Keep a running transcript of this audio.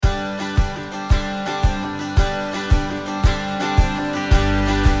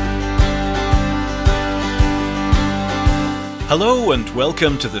Hello and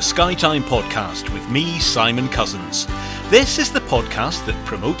welcome to the Skytime podcast with me, Simon Cousins. This is the podcast that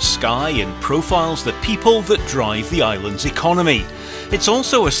promotes Skye and profiles the people that drive the island's economy. It's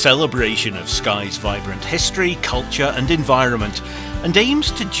also a celebration of Skye's vibrant history, culture and environment, and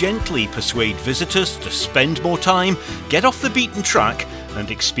aims to gently persuade visitors to spend more time, get off the beaten track, and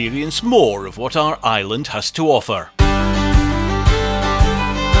experience more of what our island has to offer.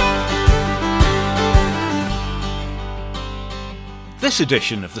 This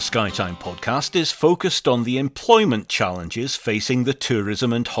edition of the Skytime podcast is focused on the employment challenges facing the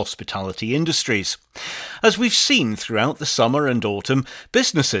tourism and hospitality industries. As we've seen throughout the summer and autumn,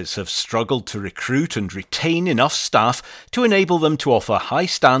 businesses have struggled to recruit and retain enough staff to enable them to offer high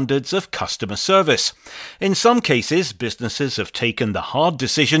standards of customer service. In some cases, businesses have taken the hard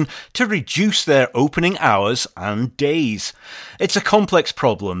decision to reduce their opening hours and days. It's a complex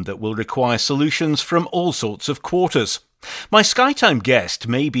problem that will require solutions from all sorts of quarters. My Skytime guest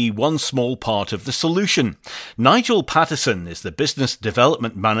may be one small part of the solution. Nigel Patterson is the Business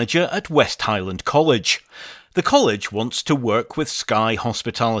Development Manager at West Highland College. The college wants to work with Skye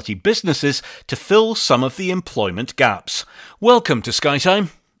hospitality businesses to fill some of the employment gaps. Welcome to Skytime.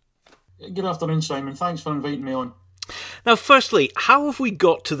 Good afternoon, Simon. Thanks for inviting me on. Now, firstly, how have we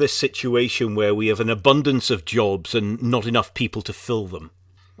got to this situation where we have an abundance of jobs and not enough people to fill them?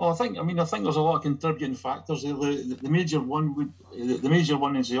 Well, I think there's a lot of contributing factors. The major one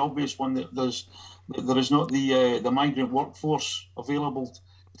is the obvious one, that there is not the migrant workforce available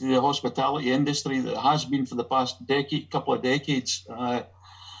to the hospitality industry that has been for the past couple of decades.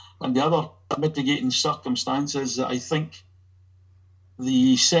 And the other mitigating circumstance is that I think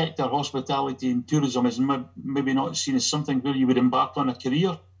the sector, hospitality and tourism, is maybe not seen as something where you would embark on a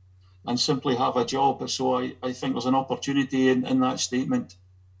career and simply have a job. So I think there's an opportunity in that statement.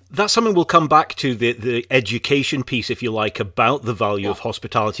 That's something we'll come back to, the education piece, if you like, about the value of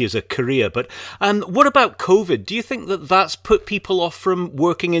hospitality as a career. But what about COVID? Do you think that that's put people off from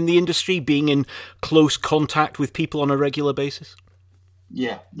working in the industry, being in close contact with people on a regular basis?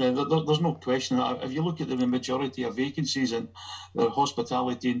 Yeah, there's no question. If you look at the majority of vacancies in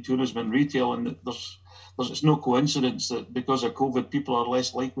hospitality and tourism and retail, and it's no coincidence that because of COVID, people are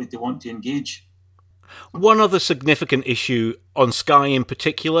less likely to want to engage. One other significant issue on Skye in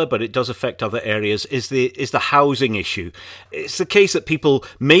particular, but it does affect other areas, is the housing issue. It's the case that people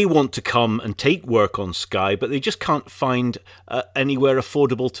may want to come and take work on Skye, but they just can't find anywhere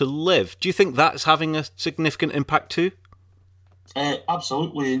affordable to live. Do you think that's having a significant impact too?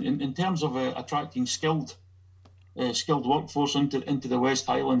 Absolutely. In terms of attracting skilled workforce into the West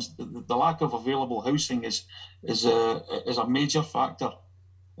Highlands, the lack of available housing is a major factor.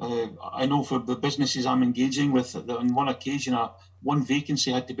 I know for the businesses I'm engaging with, on one occasion, one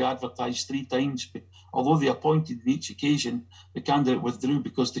vacancy had to be advertised 3 times. But although they appointed in each occasion, the candidate withdrew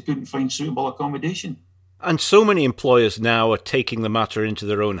because they couldn't find suitable accommodation. And so many employers now are taking the matter into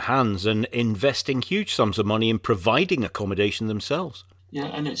their own hands and investing huge sums of money in providing accommodation themselves. Yeah,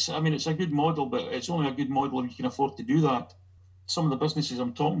 and it's a good model, but it's only a good model if you can afford to do that. Some of the businesses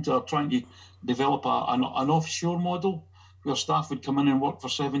I'm talking to are trying to develop an offshore model, where staff would come in and work for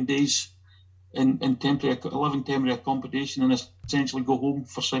 7 days in temporary accommodation and essentially go home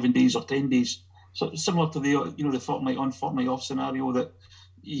for 7 days or 10 days. So similar to the fortnight on, fortnight off scenario that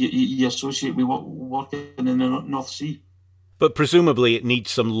you associate with working in the North Sea. But presumably it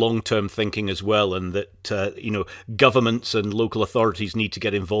needs some long-term thinking as well, and that governments and local authorities need to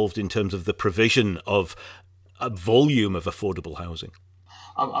get involved in terms of the provision of a volume of affordable housing.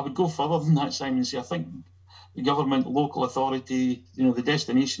 I would go further than that, Simon. I think the government, local authority, the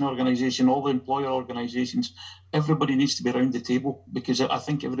destination organisation, all the employer organisations, everybody needs to be around the table, because I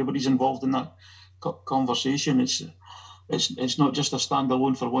think everybody's involved in that conversation. It's not just a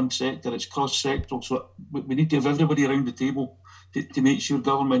standalone for one sector, it's cross-sectoral. So we need to have everybody around the table to make sure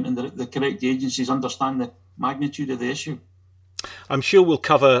government and the correct agencies understand the magnitude of the issue. I'm sure we'll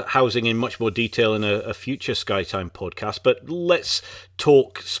cover housing in much more detail in a future Skytime podcast, but let's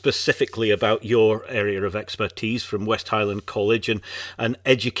talk specifically about your area of expertise from West Highland College and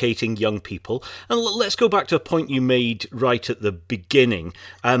educating young people. And let's go back to a point you made right at the beginning,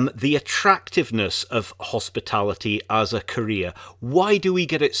 the attractiveness of hospitality as a career. Why do we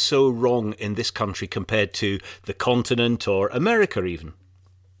get it so wrong in this country compared to the continent or America even?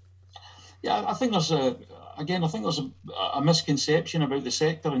 Yeah, I think there's a misconception about the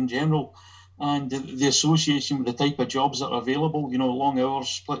sector in general and the association with the type of jobs that are available, long hours,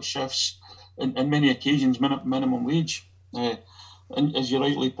 split shifts, and many occasions minimum wage. And as you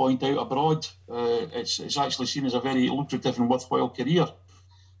rightly point out, abroad, it's actually seen as a very lucrative and worthwhile career.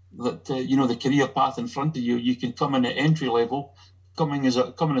 that the career path in front of you. You can come in at entry level, coming as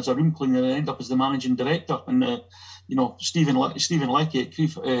a room cleaner and end up as the managing director. And Stephen Leckie at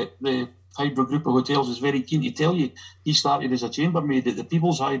Crieff, the Hydro Group of Hotels, is very keen to tell you he started as a chambermaid at the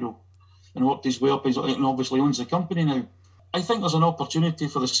People's Hydro and worked his way up, and obviously owns the company now. I think there's an opportunity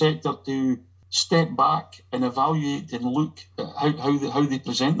for the sector to step back and evaluate and look at how they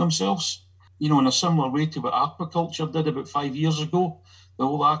present themselves. In a similar way to what aquaculture did about 5 years ago. The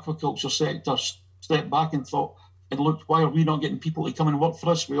whole aquaculture sector stepped back and thought and looked, why are we not getting people to come and work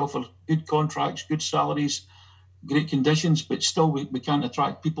for us? We offer good contracts, good salaries, great conditions, but still we can't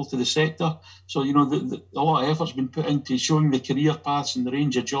attract people to the sector. So, a lot of effort's been put into showing the career paths and the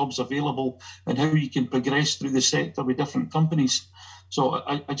range of jobs available and how you can progress through the sector with different companies. So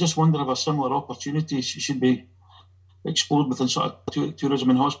I just wonder if a similar opportunity should be explored within sort of tourism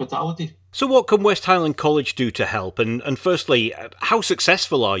and hospitality. So what can West Highland College do to help? And firstly, how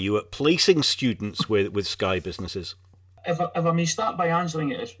successful are you at placing students with Sky businesses? If I may start by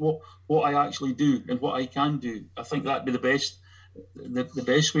answering it as what I actually do and what I can do, I think that'd be the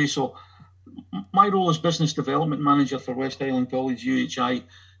best way. So my role as business development manager for West Highland College UHI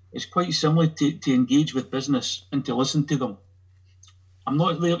is quite similar to engage with business and to listen to them. I'm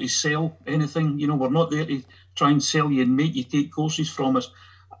not there to sell anything. We're not there to try and sell you and make you take courses from us.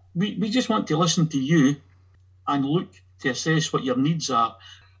 We just want to listen to you and look to assess what your needs are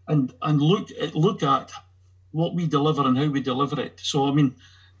and look at what we deliver and how we deliver it. So,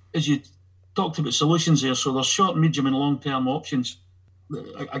 as you talked about solutions there, so there's short, medium and long-term options.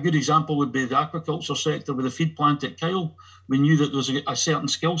 A good example would be the aquaculture sector with the feed plant at Kyle. We knew that there was a certain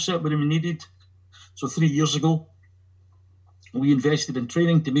skill set that we needed. So 3 years ago, we invested in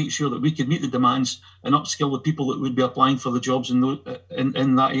training to make sure that we could meet the demands and upskill the people that would be applying for the jobs in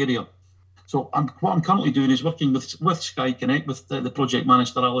that area. So what I'm currently doing is working with Sky Connect, with the project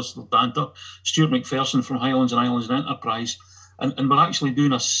manager, Alistair Danter, Stuart McPherson from Highlands and Islands and Enterprise, and we're actually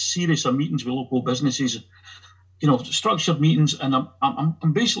doing a series of meetings with local businesses, structured meetings, and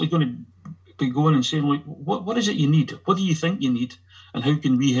I'm basically going to be going and saying, like, what is it you need? What do you think you need? And how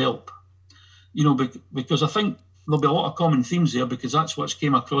can we help? Because I think there'll be a lot of common themes there, because that's what's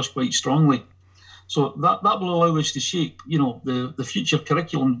came across quite strongly. So that will allow us to shape, the future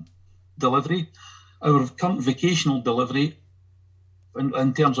curriculum delivery, our current vocational delivery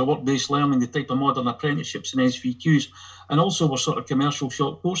in terms of work-based learning, the type of modern apprenticeships and SVQs, and also our sort of commercial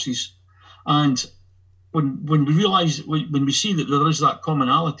short courses. And when we realise, when we see that there is that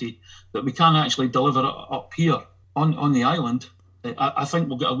commonality, that we can actually deliver it up here on the island, I think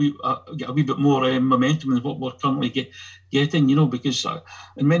we'll get a wee bit more momentum than what we're currently getting, because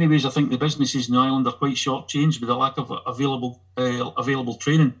in many ways I think the businesses in the island are quite short-changed with the lack of available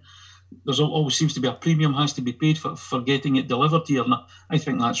training. There's always seems to be a premium has to be paid for getting it delivered here, and I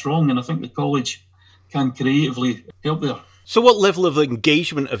think that's wrong, and I think the college can creatively help there. So what level of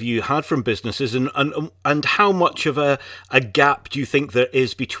engagement have you had from businesses, and how much of a gap do you think there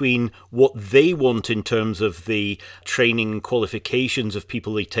is between what they want in terms of the training and qualifications of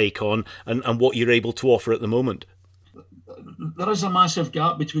people they take on and what you're able to offer at the moment? There is a massive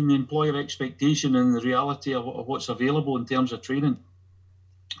gap between the employer expectation and the reality of what's available in terms of training.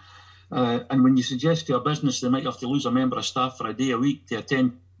 And when you suggest to a business they might have to lose a member of staff for a day a week to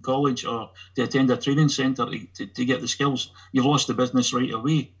attend college or to attend a training centre to get the skills, you've lost the business right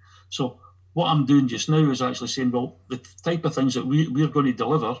away. So what I'm doing just now is actually saying, well, the type of things that we're going to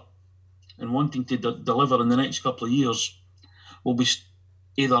deliver and wanting to deliver in the next couple of years will be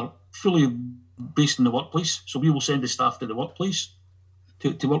either fully based in the workplace, so we will send the staff to the workplace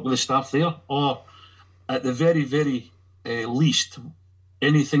to work with the staff there, or at the very, very least,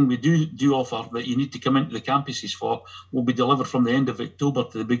 anything we do offer that you need to come into the campuses for will be delivered from the end of October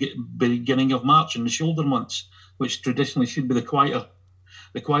to the beginning of March in the shoulder months, which traditionally should be the quieter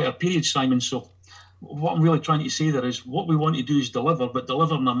period, Simon. So what I'm really trying to say there is what we want to do is deliver, but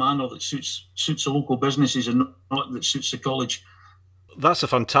deliver in a manner that suits the local businesses and not that suits the college. That's a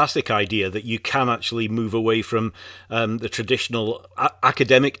fantastic idea, that you can actually move away from the traditional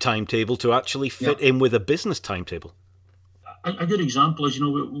academic timetable to actually fit in with a business timetable. A good example is,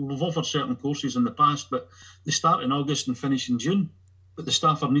 we've offered certain courses in the past, but they start in August and finish in June. But the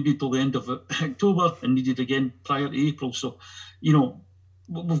staff are needed till the end of October and needed again prior to April. So,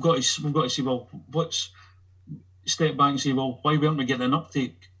 we've got to say, well, step back and say, well, why weren't we getting an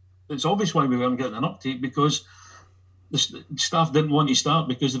uptake? It's obvious why we weren't getting an uptake, because the staff didn't want to start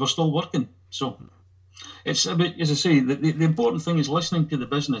because they were still working. So It's about, as I say, the important thing is listening to the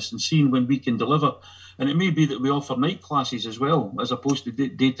business and seeing when we can deliver. And it may be that we offer night classes as well, as opposed to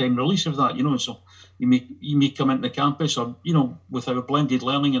daytime release of that, So you may come into campus, or, with our blended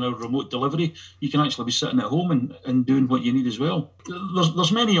learning and our remote delivery, you can actually be sitting at home and doing what you need as well.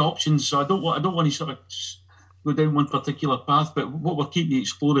 There's many options, so I don't want to sort of go down one particular path, but what we're keeping to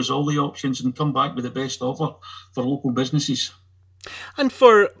explore is all the options and come back with the best offer for local businesses. And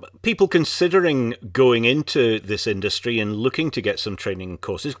for people considering going into this industry and looking to get some training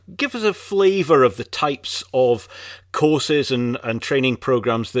courses, give us a flavour of the types of courses and training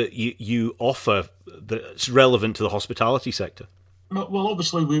programs that you offer that's relevant to the hospitality sector. Well,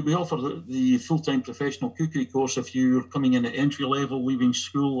 obviously, we offer the full-time professional cookery course if you're coming in at entry level, leaving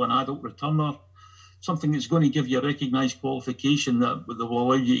school, an adult returner, something that's going to give you a recognised qualification that will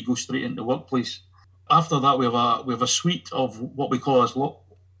allow you to go straight into the workplace. After that, we have a suite of what we call as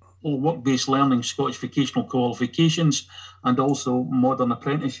work-based learning, Scottish vocational qualifications, and also modern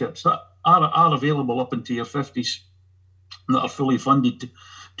apprenticeships that are available up into your 50s that are fully funded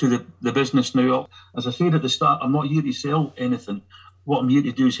to the business now. As I said at the start, I'm not here to sell anything. What I'm here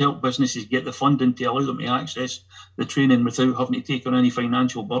to do is help businesses get the funding to allow them to access the training without having to take on any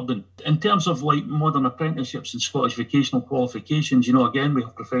financial burden. In terms of like modern apprenticeships and Scottish vocational qualifications, again, we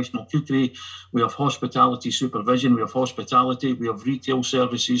have professional cookery, we have hospitality supervision, we have hospitality, we have retail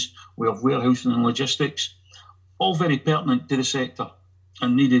services, we have warehousing and logistics, all very pertinent to the sector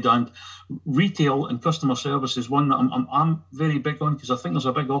and needed. And retail and customer service is one that I'm very big on, because I think there's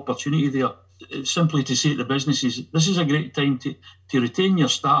a big opportunity there. Simply to say to the businesses, this is a great time to retain your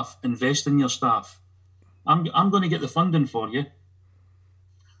staff, invest in your staff. I'm going to get the funding for you.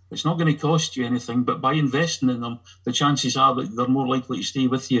 It's not going to cost you anything, but by investing in them, the chances are that they're more likely to stay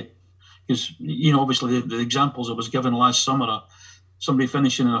with you. Because, obviously the examples I was given last summer are somebody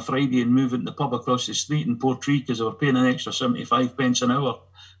finishing on a Friday and moving to the pub across the street in Portree because they were paying an extra 75 pence an hour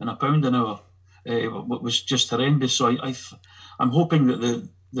and £1 an hour. It was just horrendous. So I'm hoping that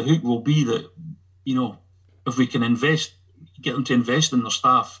the hook will be that, if we can get them to invest in their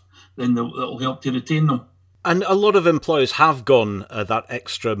staff, then that'll help to retain them. And a lot of employers have gone that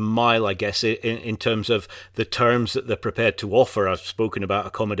extra mile, I guess, in terms of the terms that they're prepared to offer. I've spoken about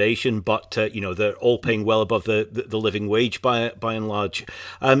accommodation, but they're all paying well above the living wage by and large.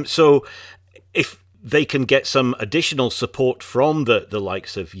 So if they can get some additional support from the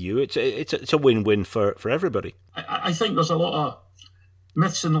likes of you, it's a win-win for everybody. I think there's a lot of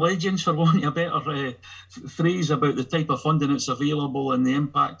myths and legends, for wanting a better phrase, about the type of funding that's available and the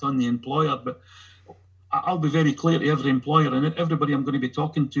impact on the employer. But I'll be very clear to every employer and everybody I'm going to be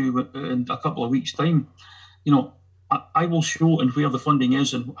talking to in a couple of weeks' time. I will show and where the funding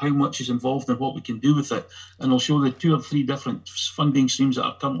is and how much is involved and what we can do with it. And I'll show the 2 or 3 different funding streams that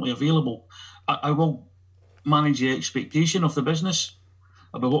are currently available. I will manage the expectation of the business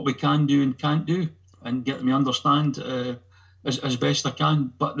about what we can do and can't do and get them to understand as best I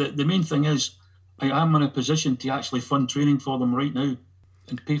can. But the main thing is I am in a position to actually fund training for them right now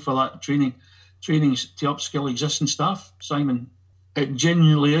and pay for that training to upskill existing staff, Simon. It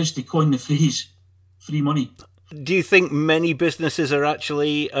genuinely is, to coin the phrase, free money. Do you think many businesses are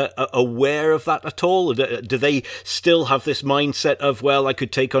actually aware of that at all? Do they still have this mindset of, well, I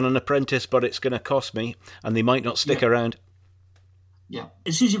could take on an apprentice, but it's going to cost me, and they might not stick around? Yeah.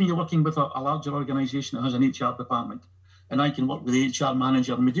 It's easy when you're working with a larger organisation that has an HR department, and I can work with the HR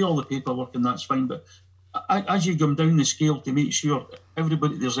manager, and we do all the paperwork, and that's fine. But as you come down the scale to make sure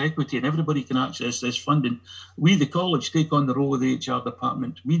there's equity and everybody can access this funding, we, the college, take on the role of the HR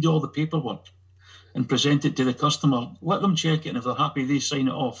department. We do all the paperwork and present it to the customer. Let them check it, and if they're happy, they sign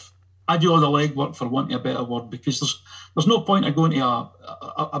it off. I do all the legwork, for wanting a better word, because there's no point of going to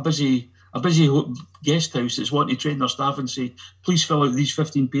a busy guest house that's wanting to train their staff and say, please fill out these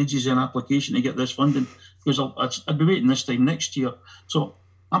 15 pages in an application to get this funding, because I'd be waiting this time next year. So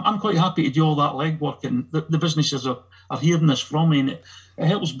I'm quite happy to do all that legwork, and the businesses are hearing this from me, and it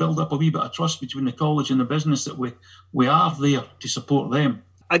helps build up a wee bit of trust between the college and the business that we are there to support them.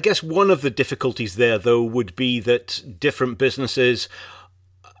 I guess one of the difficulties there, though, would be that different businesses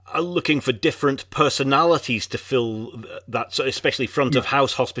are looking for different personalities to fill that, especially front of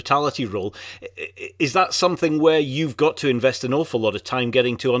house hospitality role. Is that something where you've got to invest an awful lot of time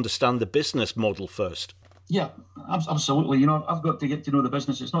getting to understand the business model first? Yeah, absolutely. I've got to get to know the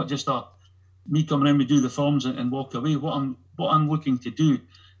business. It's not just me coming in, we do the forms and walk away. What I'm looking to do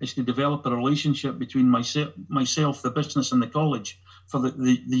is to develop a relationship between myself, the business, and the college for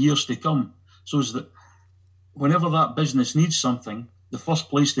the years to come, so as that whenever that business needs something, the first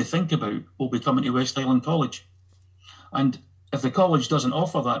place they think about will be coming to West Highland College. And If the college doesn't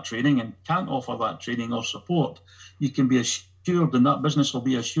offer that training and can't offer that training or support, you can be assured, and that business will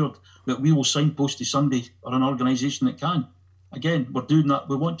be assured, that we will signpost to somebody or an organisation that can. Again, we're doing that.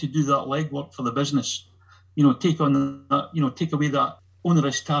 We want to do that legwork for the business. Take on that. Take away that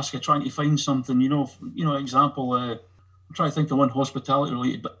onerous task of trying to find something. Example. I'm trying to think of one hospitality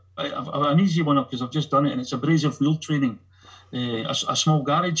related, but I've an easy one because I've just done it, and it's abrasive wheel training. A small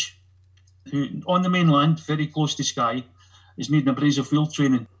garage on the mainland, very close to Skye, is needing abrasive wheel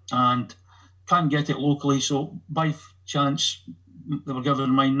training and can't get it locally. So by chance, they were given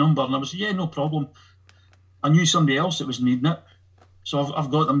my number, and I was, yeah, no problem. I knew somebody else that was needing it, so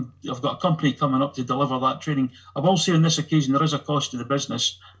I've got a company coming up to deliver that training. I will say on this occasion there is a cost to the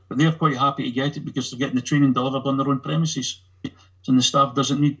business, but they're quite happy to get it because they're getting the training delivered on their own premises, and the staff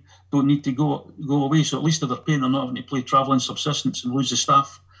don't need to go away. So at least if they're paying, they're not having to play travelling subsistence and lose the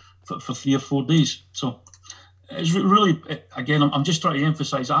staff for 3 or 4 days. So it's really, again, I'm just trying to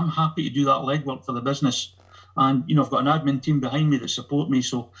emphasise I'm happy to do that legwork for the business. And, I've got an admin team behind me that support me.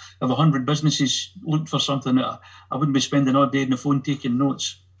 So if 100 businesses looked for something, I wouldn't be spending all day on the phone taking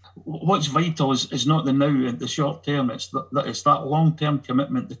notes. What's vital is not the now and the short term. It's that long-term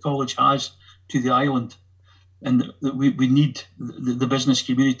commitment the college has to the island. And that we need the business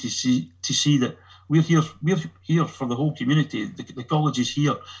community to see that we're here for the whole community. The college is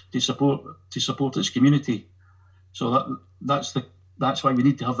here to support its community. So that's why we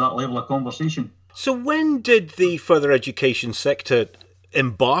need to have that level of conversation. So when did the further education sector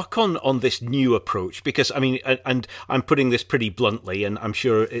embark on this new approach? Because, I mean, and I'm putting this pretty bluntly, and I'm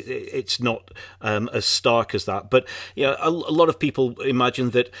sure it's not as stark as that, but a lot of people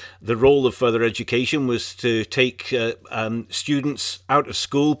imagine that the role of further education was to take students out of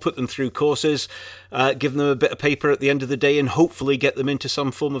school, put them through courses, give them a bit of paper at the end of the day, and hopefully get them into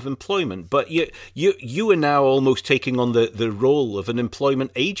some form of employment. But you are now almost taking on the role of an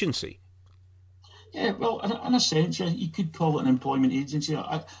employment agency. Yeah, well, in a sense, you could call it an employment agency.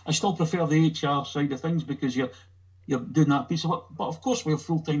 I still prefer the HR side of things because you're doing that piece of it. But of course, we have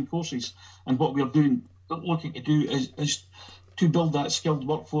full-time courses, and what we're looking to do is to build that skilled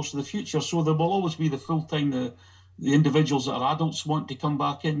workforce of the future. So there will always be the full-time, the individuals that are adults want to come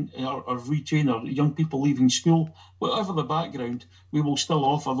back in or retrain, or young people leaving school. Whatever the background, we will still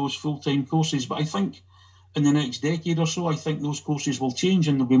offer those full-time courses. But I think in the next decade or so, I think those courses will change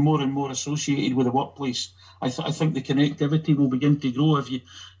and they'll be more and more associated with the workplace. I think the connectivity will begin to grow. If you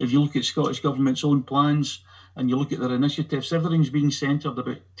look at Scottish Government's own plans and you look at their initiatives, everything's being centred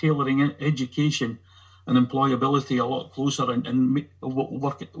about tailoring education and employability a lot closer and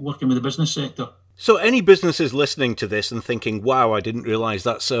working with the business sector. So any businesses listening to this and thinking, wow, I didn't realise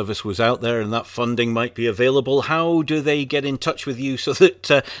that service was out there and that funding might be available, how do they get in touch with you so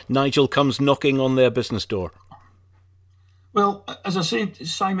that Nigel comes knocking on their business door? Well, as I said,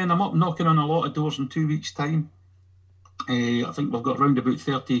 Simon, I'm up knocking on a lot of doors in 2 weeks' time. I think we've got around about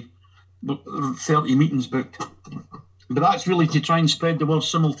 30 meetings booked. But that's really to try and spread the word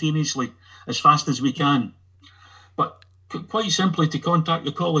simultaneously as fast as we can. But quite simply, to contact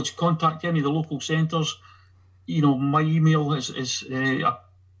the college, contact any of the local centres. My email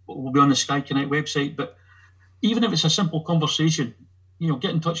will be on the Skye Connect website. But even if it's a simple conversation,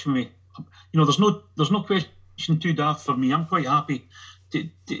 get in touch with me. There's no question too daft for me. I'm quite happy to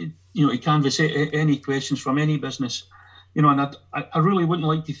canvass any questions from any business. And I really wouldn't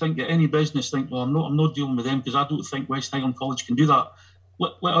like to think that any business think, well, I'm not dealing with them because I don't think West Highland College can do that.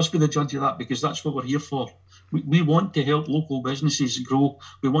 Let us be the judge of that, because that's what we're here for. We want to help local businesses grow.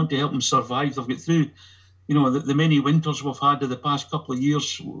 We want to help them survive. They've got through, the many winters we've had in the past couple of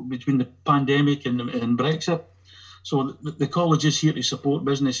years between the pandemic and Brexit. So the college is here to support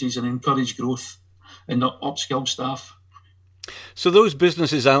businesses and encourage growth and upskill staff. So those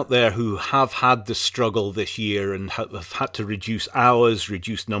businesses out there who have had the struggle this year and have had to reduce hours,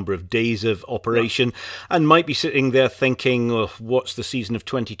 reduce number of days of operation, and might be sitting there thinking, oh, what's the season of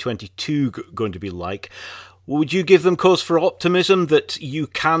 2022 going to be like? Would you give them cause for optimism that you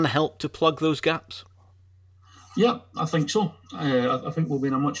can help to plug those gaps? Yeah, I think so. I think we'll be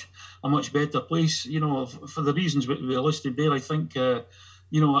in a much better place. For the reasons we listed there, I think.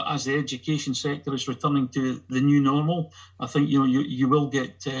 As the education sector is returning to the new normal, I think you will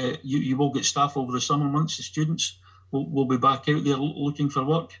get staff over the summer months. The students will be back out there looking for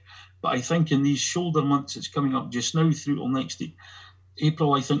work. But I think in these shoulder months that's coming up just now through till next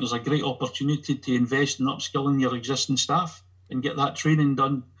April, I think there's a great opportunity to invest in upskilling your existing staff and get that training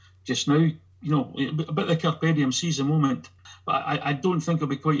done just now. A bit of the carpe diem seize the moment. But I don't think it'll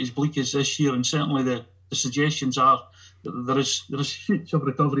be quite as bleak as this year, and certainly the suggestions are there is shoots of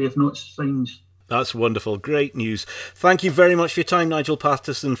recovery, if not signs. That's wonderful. Great news. Thank you very much for your time, Nigel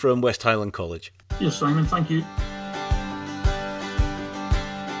Patterson from West Highland College. Yes, Simon, thank you.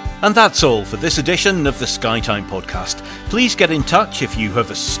 And that's all for this edition of the SkyTime podcast. Please get in touch if you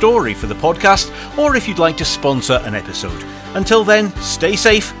have a story for the podcast or if you'd like to sponsor an episode. Until then, stay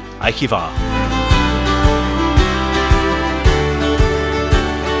safe. Aikiva.